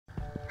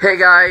Hey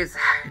guys,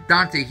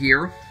 Dante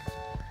here.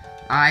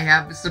 I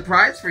have a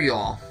surprise for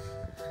y'all.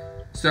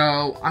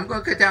 So, I'm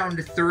going to cut down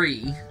to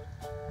 3.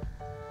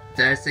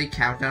 Did I say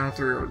count down to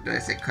 3 or did I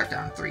say cut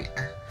down to 3?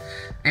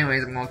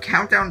 Anyways, I'm going to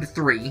count down to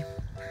 3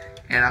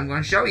 and I'm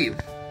going to show you.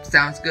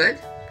 Sounds good?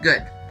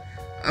 Good.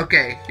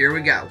 Okay, here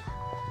we go.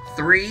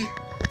 3,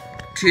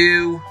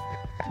 2,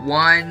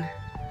 1.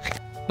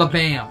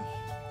 Ba-bam!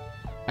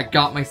 I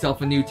got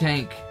myself a new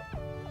tank.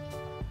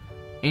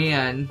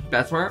 And,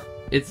 best part,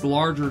 it's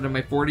larger than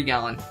my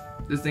 40-gallon.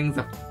 This thing's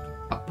a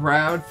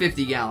proud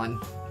 50-gallon.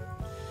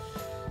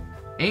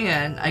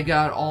 And I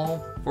got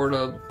all for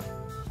the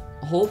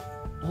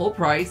whole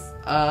price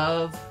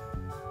of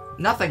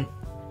nothing.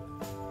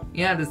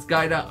 Yeah, this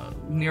guy down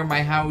near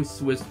my house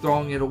was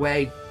throwing it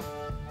away.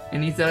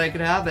 And he said I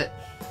could have it.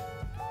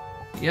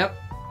 Yep.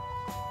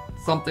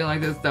 Something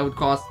like this that would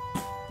cost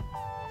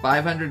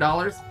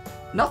 $500.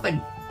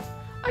 Nothing.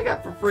 I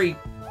got for free.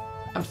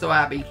 I'm so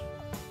happy.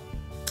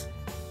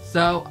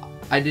 So,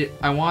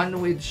 I wanted to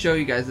wait to show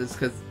you guys this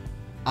because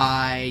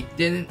I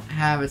didn't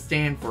have a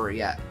stand for it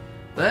yet.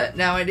 But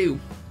now I do.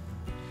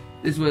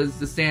 This was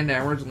the stand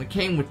that originally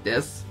came with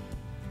this,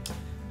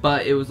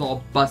 but it was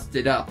all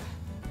busted up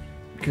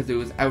because it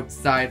was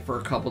outside for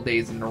a couple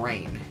days in the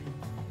rain.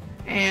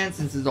 And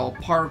since it's all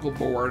particle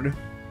board,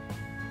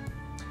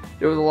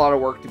 there was a lot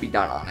of work to be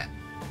done on it.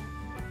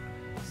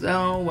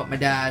 So what my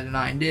dad and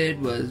I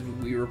did was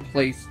we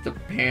replaced the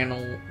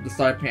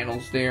side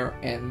panels there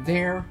and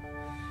there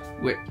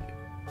with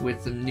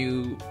some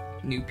new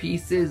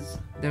pieces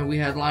that we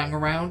had lying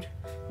around.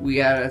 We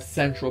had a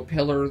central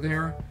pillar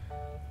there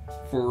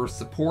for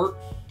support.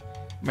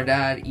 My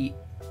dad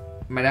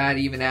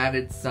even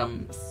added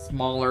some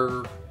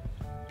smaller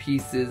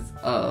pieces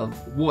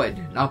of wood,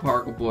 not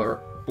particle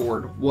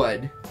board,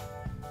 wood,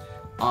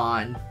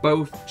 on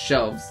both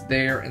shelves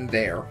there and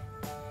there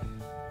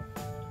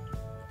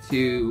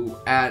to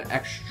add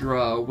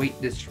extra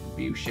weight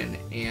distribution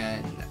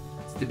and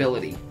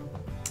stability.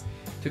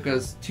 Took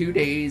us 2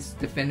 days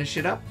to finish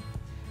it up,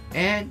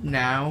 and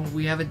now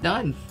we have it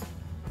done.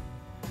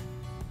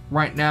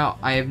 Right now,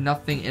 I have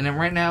nothing in it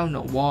right now.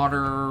 No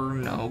water,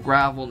 no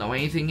gravel, no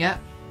anything yet.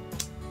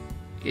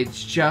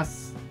 It's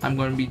just, I'm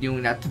going to be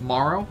doing that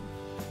tomorrow.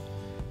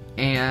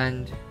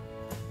 And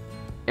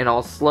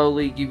I'll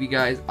slowly give you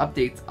guys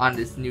updates on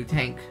this new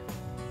tank.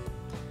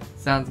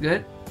 Sounds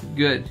good?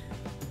 Good.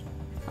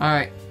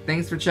 Alright,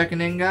 thanks for checking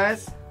in,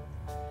 guys.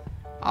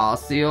 I'll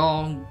see you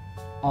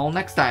all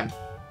next time.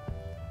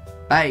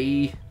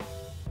 Bye.